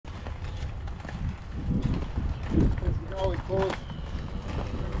close.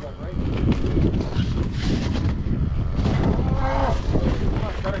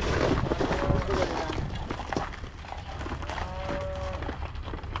 Right.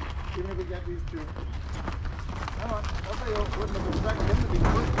 Even if we get these two. Come on, I'll tell you, wouldn't have expected him to be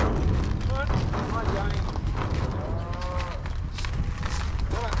first. Come on, Johnny.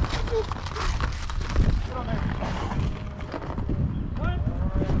 Come on, let's go. Get on there.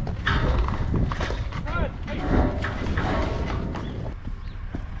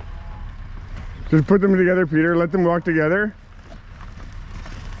 Just put them together, Peter. Let them walk together.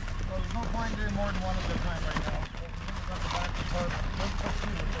 Well, there's no point doing more than one at a time right now.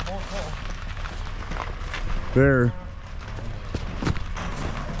 There.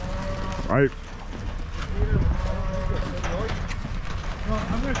 Right.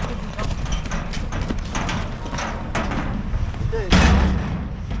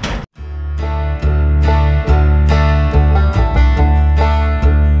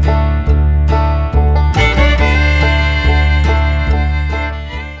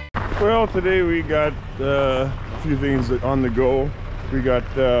 Well, today we got a few things on the go. We got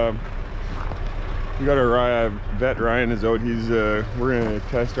our vet Ryan is out. We're gonna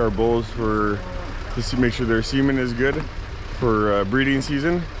test our bulls to make sure their semen is good for breeding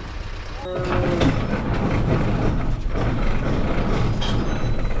season.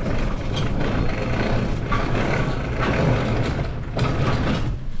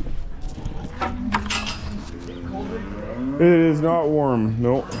 It is not warm,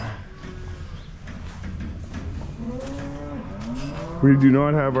 no. We do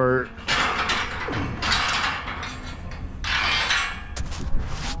not have our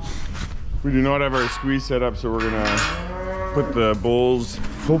squeeze set up, so we're gonna put the bulls,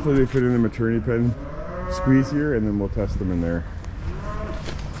 hopefully they fit in the maternity pen squeeze here, and then we'll test them in there.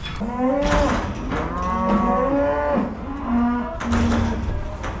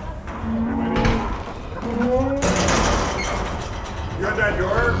 You got that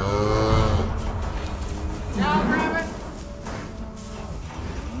door? Yeah, I'll grab it.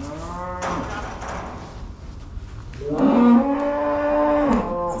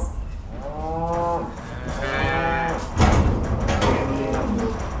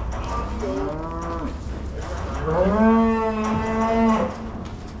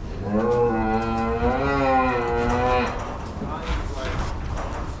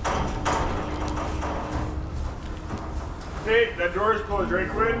 Hey, that door is closed, right,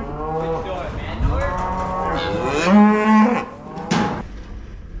 Quinn?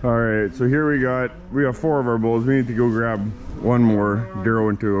 Alright, so here we got 4 of our bulls. We need to go grab one more. Darrow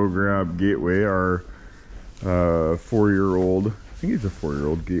went to go grab Gateway, our 4-year-old. I think he's a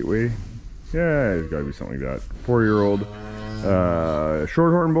 4-year-old Gateway. Yeah, it's gotta be something like that. 4-year-old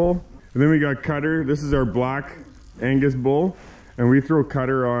Shorthorn bull. And then we got Cutter. This is our black Angus bull. And we throw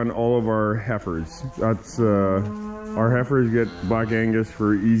Cutter on all of our heifers. That's our heifers get black Angus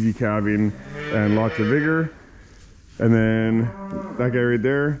for easy calving and lots of vigor. And then that guy right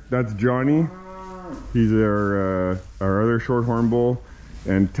there, that's Johnny. He's our other Shorthorn bull.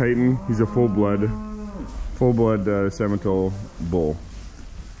 And Titan, he's a full-blood Seminole bull.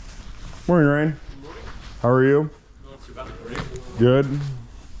 Morning, Ryan. How are you? Good.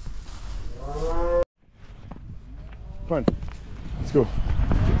 Come on, let's go.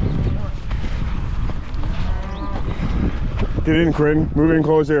 Get in, Quinn. Move in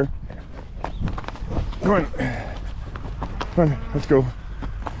close here. Come on. Come on, let's go.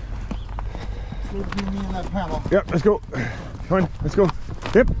 Between me and that panel. Yep, let's go. Come on, let's go.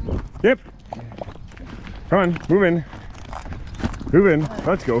 Yep, yep. Come on, move in. Move in.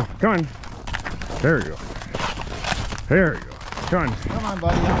 Let's go. Come on. There we go. There we go. Come on. Come on,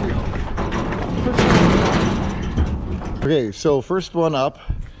 buddy. Here we go. Okay, so first one up.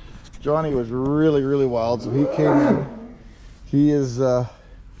 Johnny was really, really wild, so he came in. He is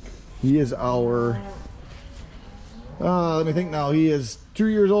our. Let me think now. He is 2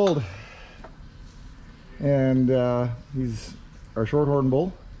 years old, and he's our Shorthorn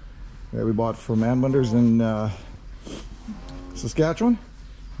bull that we bought from Manbunders in Saskatchewan.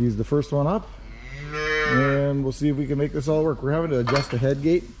 He's the first one up, and we'll see if we can make this all work. We're having to adjust the head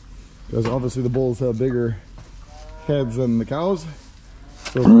gate because obviously the bulls have bigger heads than the cows.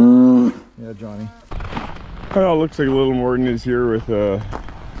 So yeah, Johnny. Well, it looks like a little Morton is here with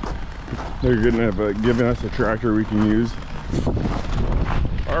they're giving us a tractor we can use.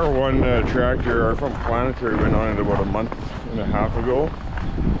 Our one tractor, our front planetary, went on it about a month and a half ago,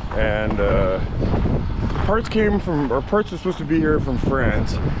 and parts came from, or parts were supposed to be here from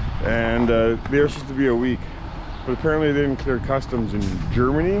France, and they were supposed to be a week, but apparently they didn't clear customs in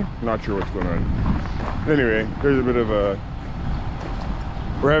Germany. Not sure what's going on. Anyway, there's a bit of a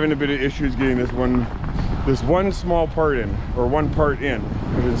we're having a bit of issues getting this one small part in, or one part in.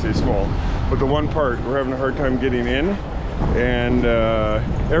 I didn't say small, but the one part we're having a hard time getting in, and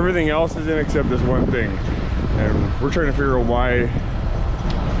everything else is in except this one thing, and we're trying to figure out why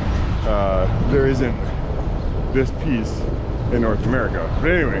there isn't this piece in North America.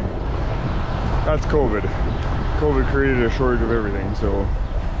 But anyway, that's COVID. COVID created a shortage of everything, so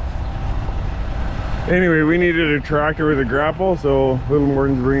anyway, we needed a tractor with a grapple, so Little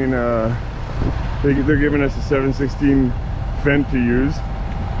Morton's bringing they're giving us a 716 Fendt to use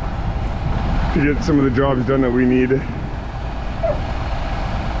to get some of the jobs done that we need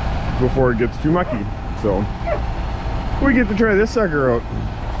before it gets too mucky. So we get to try this sucker out.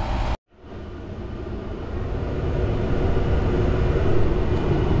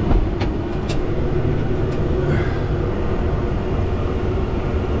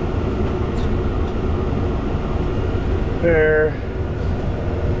 There.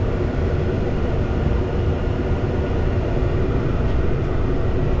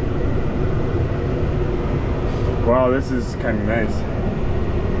 Wow, this is kind of nice.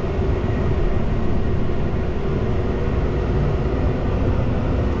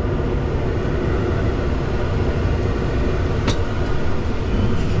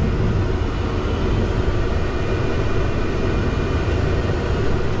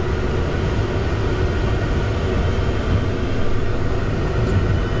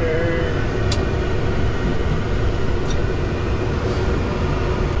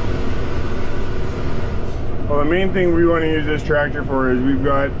 Well, the main thing we want to use this tractor for is we've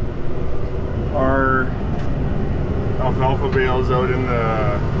got our alfalfa bales out in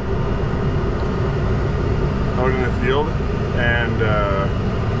the field, and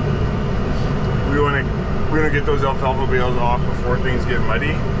we want to get those alfalfa bales off before things get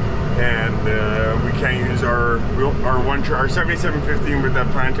muddy, and we can't use our 7715 with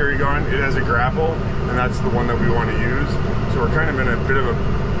that planetary gone. It has a grapple, and that's the one that we want to use. So we're kind of in a bit of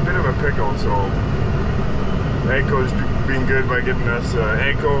a pickle. So AGCO's being good by getting us,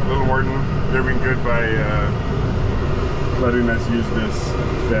 AGCO, Little Morton, they're being good by letting us use this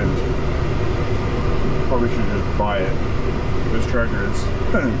Fendt. Probably should just buy it. This tractor is,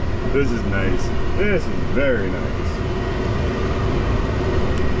 this is nice. This is very nice.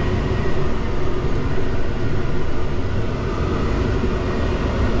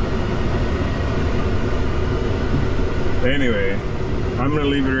 Anyway, I'm gonna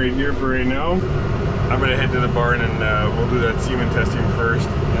leave it right here for right now. I'm gonna head to the barn and we'll do that semen testing first,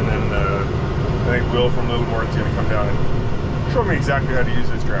 and then I think Will from Little Morton's gonna come down and show me exactly how to use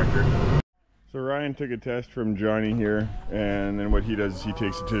this tractor. So Ryan took a test from Johnny here, and then what he does is he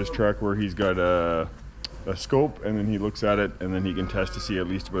takes it to his truck where he's got a scope, and then he looks at it, and then he can test to see at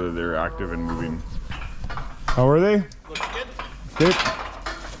least whether they're active and moving. How are they? Looks good. Okay.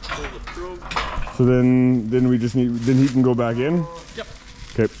 So then we just need, then he can go back in? Yep.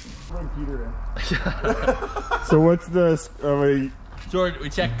 Okay. So what's the So we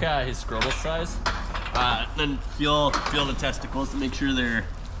check his scrotal size, then feel the testicles to make sure they're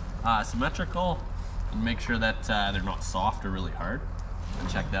symmetrical, and make sure that they're not soft or really hard, and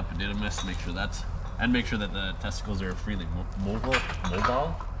check the epididymis, make sure that the testicles are freely mobile,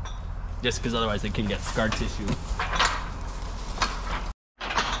 just because otherwise they can get scar tissue.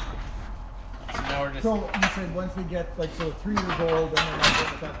 So you said once they get like 3 years old, then they're not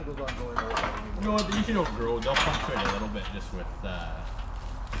getting the testicles on going over. No, they usually don't grow. They'll fluctuate a little bit just with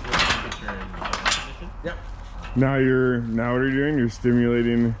temperature and position. Yep. now what are you doing? You're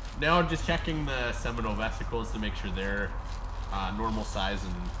stimulating. Now I'm just checking the seminal vesicles to make sure they're normal size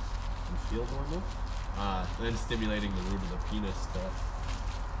and feel normal. And then stimulating the root of the penis to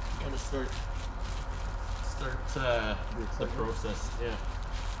kind of start the process. Yeah.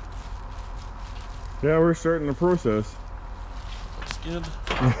 Yeah, we're starting the process. Looks good.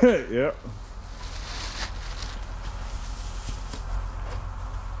 Yep.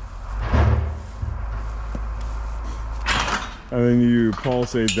 And then you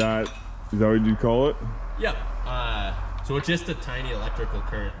pulsate that. Is that what you call it? Yep. So it's just a tiny electrical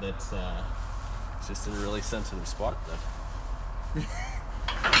current that's just in a really sensitive spot there.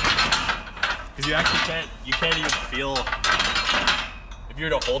 Because you actually can't even feel. If you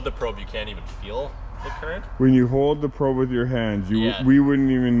were to hold the probe, you can't even feel the current. When you hold the probe with your hands, we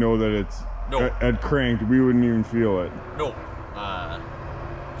wouldn't even know that it's at cranked. We wouldn't even feel it. No. But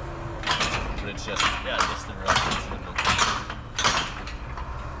it's just just in real sensitive.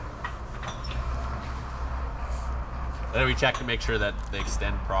 And then we check to make sure that they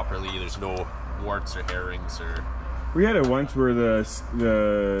extend properly. There's no warts or hair rings or We had it once where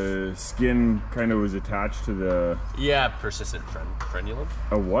the skin kind of was attached to the... Yeah, persistent frenulum.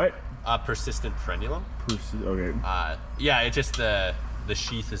 A what? Persistent frenulum. Okay. Yeah, it just the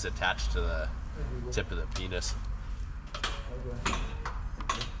sheath is attached to the tip of the penis.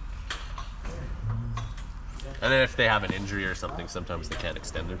 And then if they have an injury or something, sometimes they can't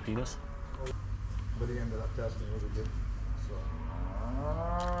extend their penis. But he ended up testing really good. So.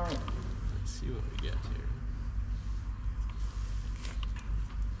 Let's see what we get here.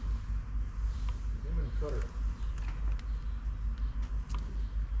 Cutter.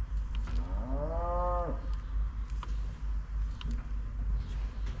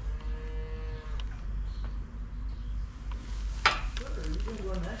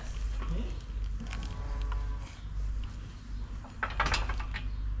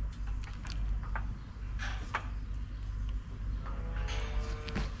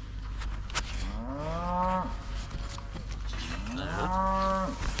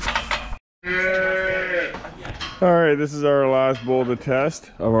 All right, this is our last bull to test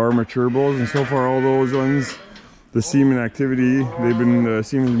of our mature bulls, and so far all those ones, the semen activity, they've been,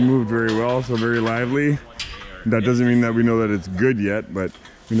 semen's moved very well, so very lively. That doesn't mean that we know that it's good yet, but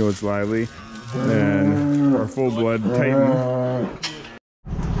we know it's lively. And our full blood Titan.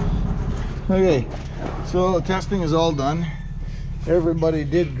 Okay, so the testing is all done. Everybody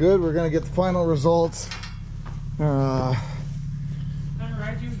did good. We're gonna get the final results.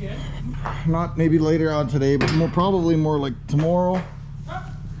 Not maybe later on today, but probably more like tomorrow.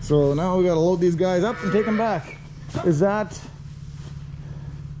 So now we gotta load these guys up and take them back. There's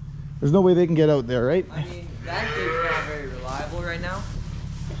no way they can get out there, right? I mean, that gate's not very reliable right now.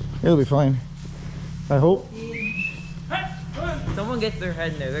 It'll be fine, I hope. Someone gets their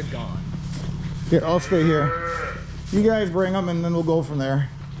head in there, they're gone. Here, I'll stay here. You guys bring them and then we'll go from there.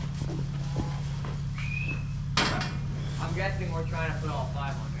 I'm guessing we're trying to put all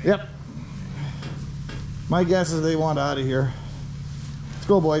 5 on, right? Yep. My guess is they want out of here. Let's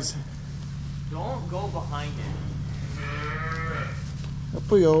go, boys. Don't go behind it.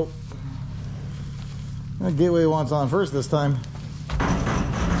 Up we go. Gateway wants on first this time.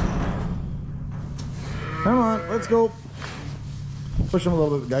 Come on, let's go. Push them a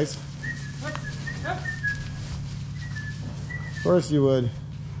little bit, guys. Of course you would.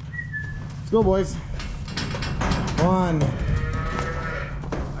 Let's go, boys. 1.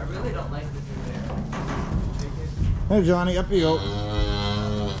 I really don't like this in there. Hey, Johnny, up you go.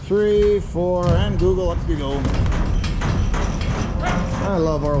 3, 4, and Google, up you go. I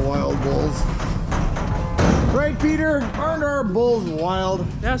love our wild bulls. Right, Peter? Aren't our bulls wild?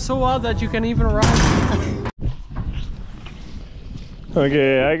 Yeah, so wild that you can even ride.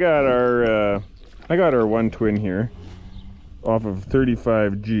 Okay, I got our one twin here off of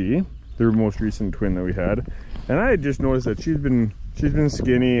 35G, their most recent twin that we had, and I had just noticed that she's been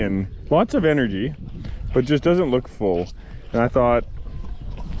skinny and lots of energy, but just doesn't look full. And I thought,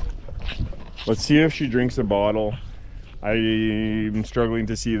 let's see if she drinks a bottle. I'm struggling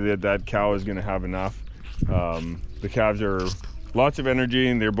to see that cow is going to have enough. The calves are lots of energy,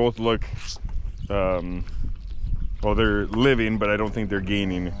 and they both look, well, they're living, but I don't think they're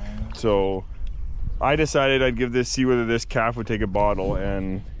gaining. So I decided I'd see whether this calf would take a bottle,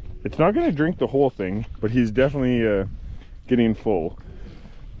 and it's not going to drink the whole thing, but he's definitely getting full.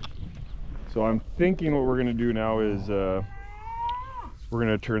 So I'm thinking what we're going to do now is we're going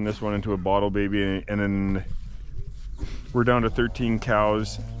to turn this one into a bottle baby, and then we're down to 13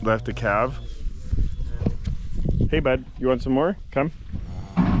 cows left to calve. Hey bud, you want some more? Come.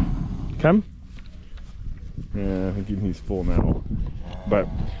 Come. Yeah, I think he's full now. But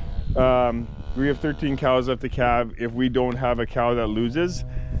we have 13 cows left to calve. If we don't have a cow that loses,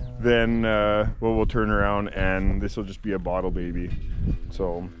 then we'll turn around and this will just be a bottle baby.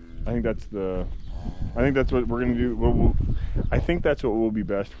 So I think that's what we're gonna do. I think that's what will be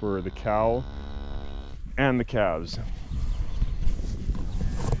best for the cow and the calves.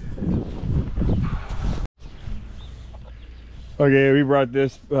 Okay, we brought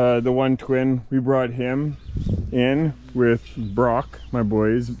the one twin, we brought him in with Brock, my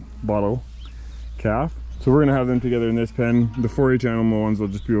boy's bottle calf. So we're gonna have them together in this pen. The 4-H animal ones will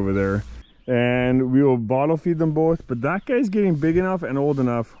just be over there. And we will bottle feed them both, but that guy's getting big enough and old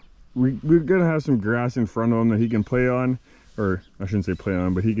enough. We're gonna have some grass in front of him that he can play on, or I shouldn't say play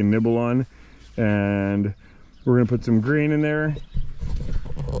on, but he can nibble on. And we're gonna put some grain in there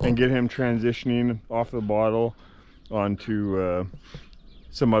and get him transitioning off the bottle onto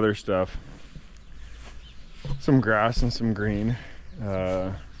some other stuff, some grass and some grain.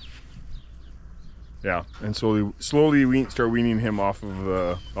 Yeah, and slowly we start weaning him off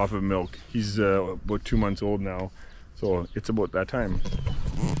of milk. He's about 2 months old now, So it's about that time.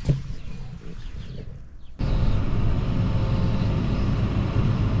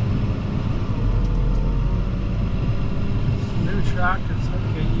 New tractor, it's hard to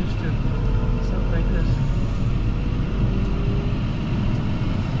get used to something like this.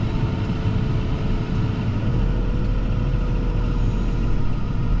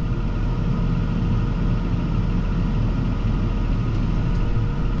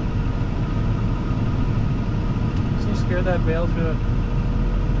 So scared that bale's gonna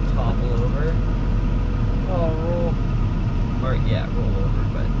Topple over. roll. Or, yeah, roll over,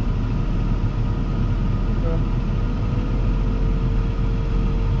 but.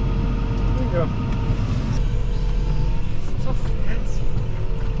 There you go. So fancy.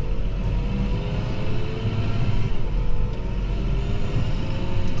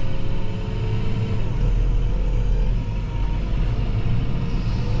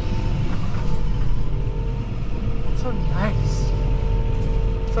 So nice.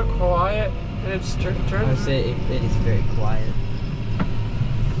 So quiet. And it's I would turns. say it is very quiet.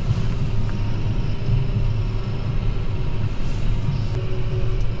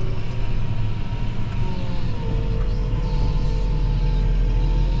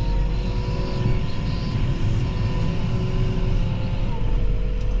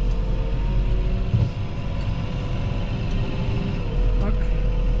 Look.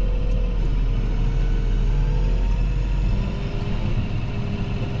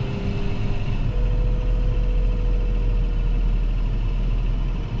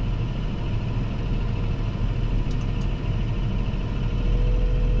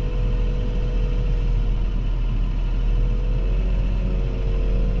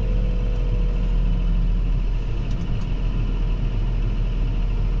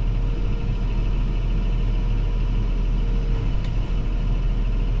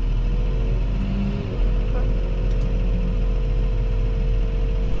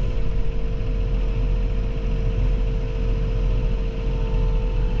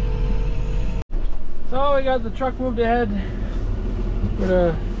 So we got the truck moved ahead.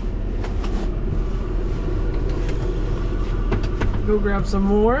 Gonna go grab some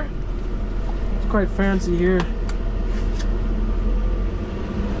more. It's quite fancy here.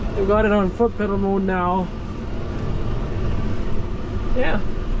 We got it on foot pedal mode now. Yeah.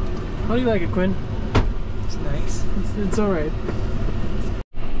 How do you like it, Quinn? It's nice. It's alright.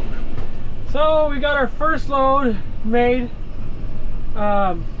 So we got our first load made.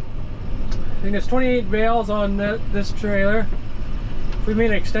 I think there's 28 bales on this trailer. If we made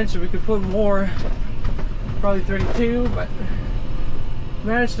an extension, we could put more, probably 32, but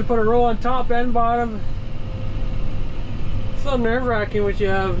managed to put a row on top and bottom. It's a little nerve-wracking when you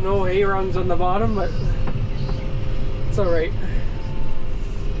have no hay rungs on the bottom, but it's alright.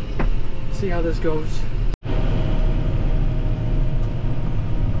 See how this goes.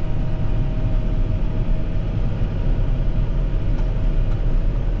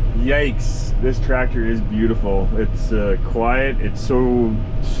 Yikes, this tractor is beautiful. It's quiet, it's so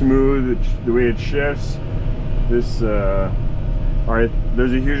smooth, the way it shifts. This, alright,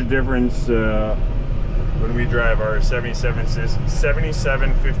 there's a huge difference when we drive our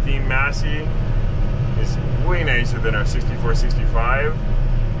 7715 Massey. It's way nicer than our 6465.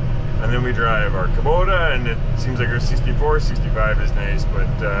 And then we drive our Kubota, and it seems like our 6465 is nice, but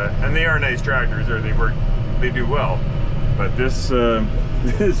and they are nice tractors, or they do well. But this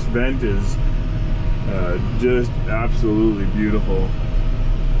this Fendt is just absolutely beautiful.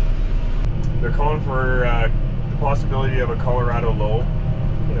 They're calling for the possibility of a Colorado low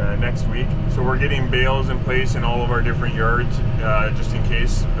next week, so we're getting bales in place in all of our different yards, just in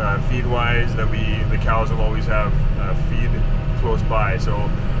case, feed-wise, that the cows will always have feed close by. So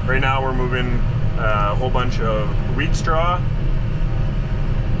right now we're moving a whole bunch of wheat straw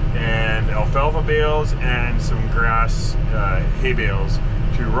and alfalfa bales and some grass hay bales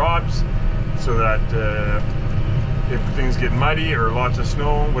to Rob's, so that if things get muddy or lots of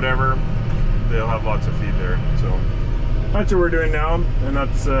snow, whatever, they'll have lots of feed there. So that's what we're doing now, and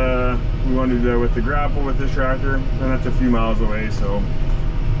that's we want to do that with the grapple with this tractor, and that's a few miles away, so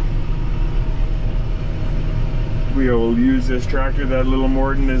we'll use this tractor that Little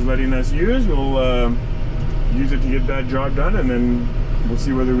Morton is letting us use. We'll use it to get that job done, and then we'll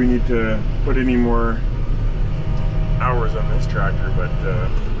see whether we need to put any more hours on this tractor. But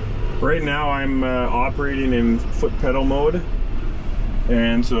right now I'm operating in foot pedal mode,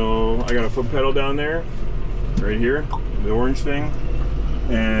 and so I got a foot pedal down there, right here, the orange thing,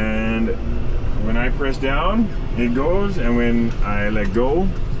 and when I press down, it goes, and when I let go,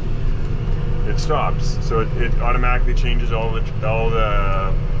 it stops. So it automatically changes all the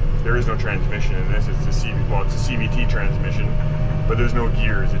there is no transmission in this. It's a CVT transmission, but there's no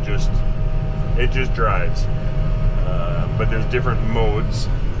gears. It just drives. But there's different modes.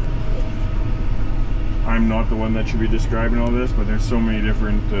 I'm not the one that should be describing all this, but there's so many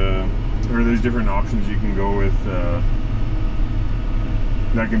different, or there's different options you can go with.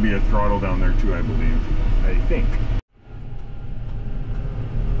 That can be a throttle down there too, I believe. I think.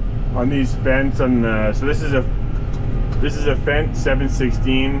 On these Fendts, so this is a Fendt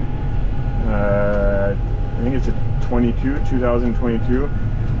 716. I think it's a 2022,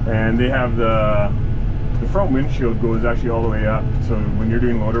 and they have the front windshield goes actually all the way up. So when you're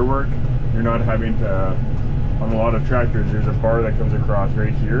doing loader work, you're not having to. On a lot of tractors, there's a bar that comes across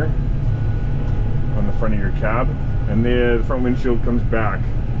right here on the front of your cab, and the front windshield comes back.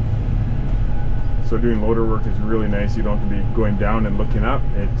 So doing loader work is really nice. You don't have to be going down and looking up.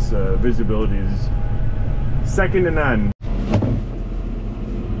 Its visibility is second to none.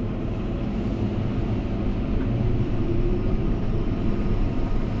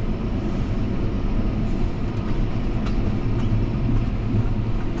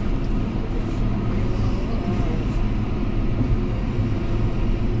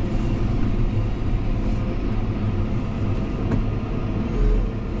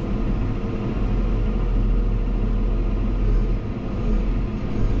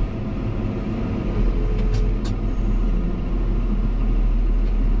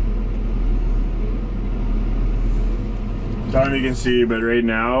 I don't know if you can see, but right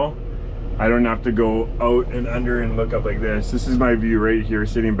now I don't have to go out and under and look up like this. This is my view right here,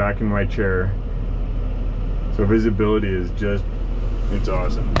 sitting back in my chair. So visibility is just, it's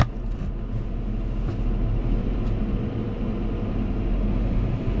awesome.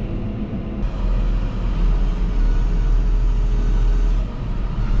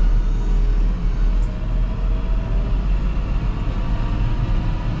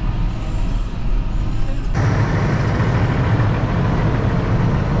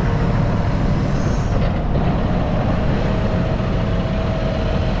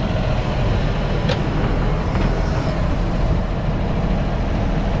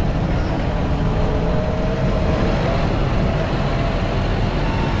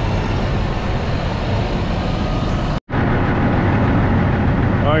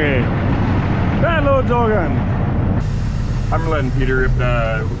 Okay, that load's all gone. I'm letting Peter rip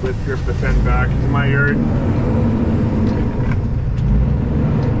the Fendt back into my yard.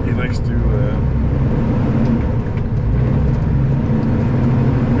 He likes to.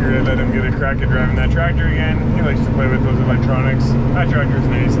 We're gonna let him get a crack at driving that tractor again. He likes to play with those electronics. That tractor's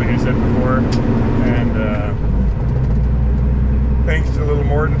nice, like I said before, and thanks to little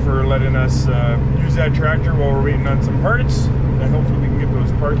Morton for letting us use that tractor while we're waiting on some parts. And hopefully we can get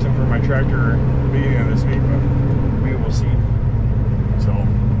those parts in for my tractor beginning of this week, but we will see. So,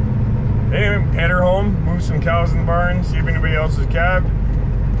 anyway, head her home, move some cows in the barn, see if anybody else is calved,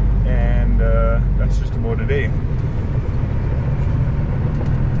 and that's just about a day.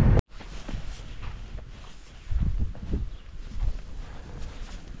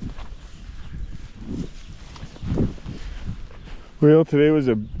 Well, today was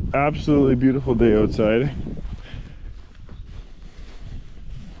an absolutely beautiful day outside.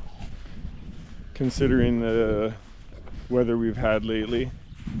 Considering the weather we've had lately.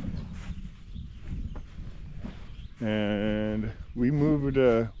 And we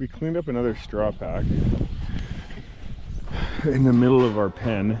cleaned up another straw pack in the middle of our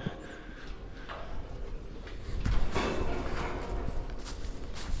pen.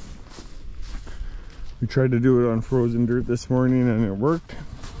 We tried to do it on frozen dirt this morning and it worked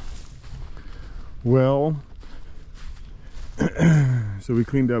well. So we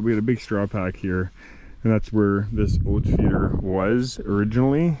cleaned up, we had a big straw pack here, and that's where this oats feeder was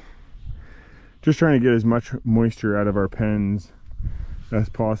originally. Just trying to get as much moisture out of our pens as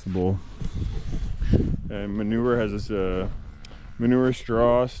possible. And manure has this manure,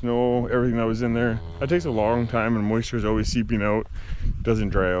 straw, snow, everything that was in there. That takes a long time and moisture is always seeping out. It doesn't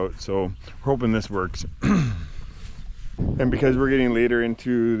dry out, so we're hoping this works. And because we're getting later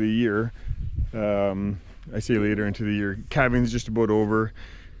into the year, I say later into the year, calving's just about over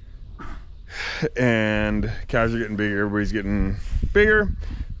and calves are getting bigger, everybody's getting bigger.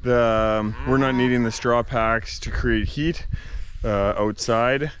 We're not needing the straw packs to create heat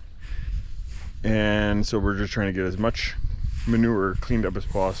outside, and so we're just trying to get as much manure cleaned up as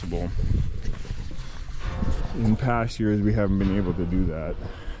possible. In past years we haven't been able to do that,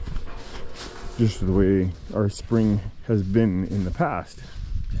 just the way our spring has been in the past.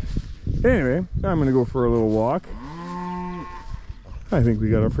 Anyway, I'm gonna go for a little walk. I think we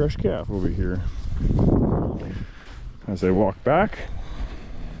got a fresh calf over here. As I walk back,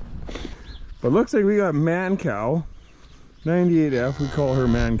 But looks like we got man cow, 98F, we call her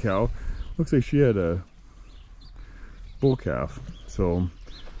man cow. Looks like she had a bull calf. So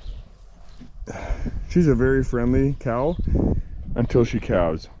she's a very friendly cow until she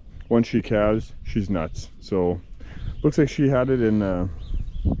calves. Once she calves, she's nuts. So looks like she had it in a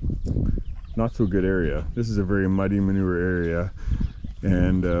not so good area. This is a very muddy manure area,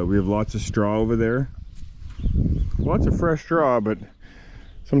 and we have lots of straw over there. Lots of fresh straw, but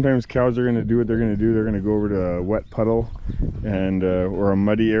sometimes cows are going to do what they're going to do. They're going to go over to a wet puddle and or a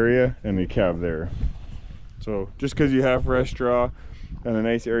muddy area, and they calve there. So just because you have fresh straw and a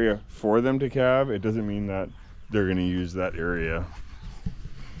nice area for them to calve, it doesn't mean that they're going to use that area.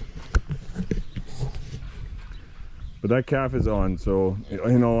 But that calf is on, so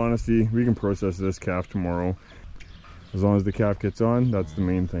in all honesty, we can process this calf tomorrow. As long as the calf gets on, that's the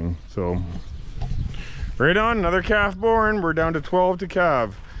main thing. So right on, another calf born. We're down to 12 to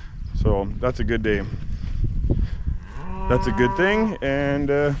calve. So that's a good day. That's a good thing, and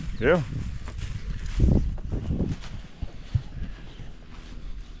yeah.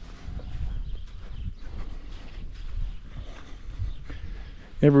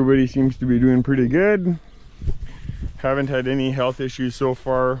 Everybody seems to be doing pretty good. Haven't had any health issues so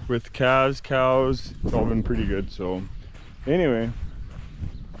far with calves, cows. It's all been pretty good. So anyway,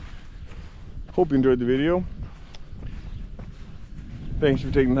 hope you enjoyed the video. Thanks for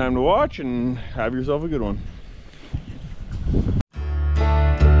taking the time to watch, and have yourself a good one.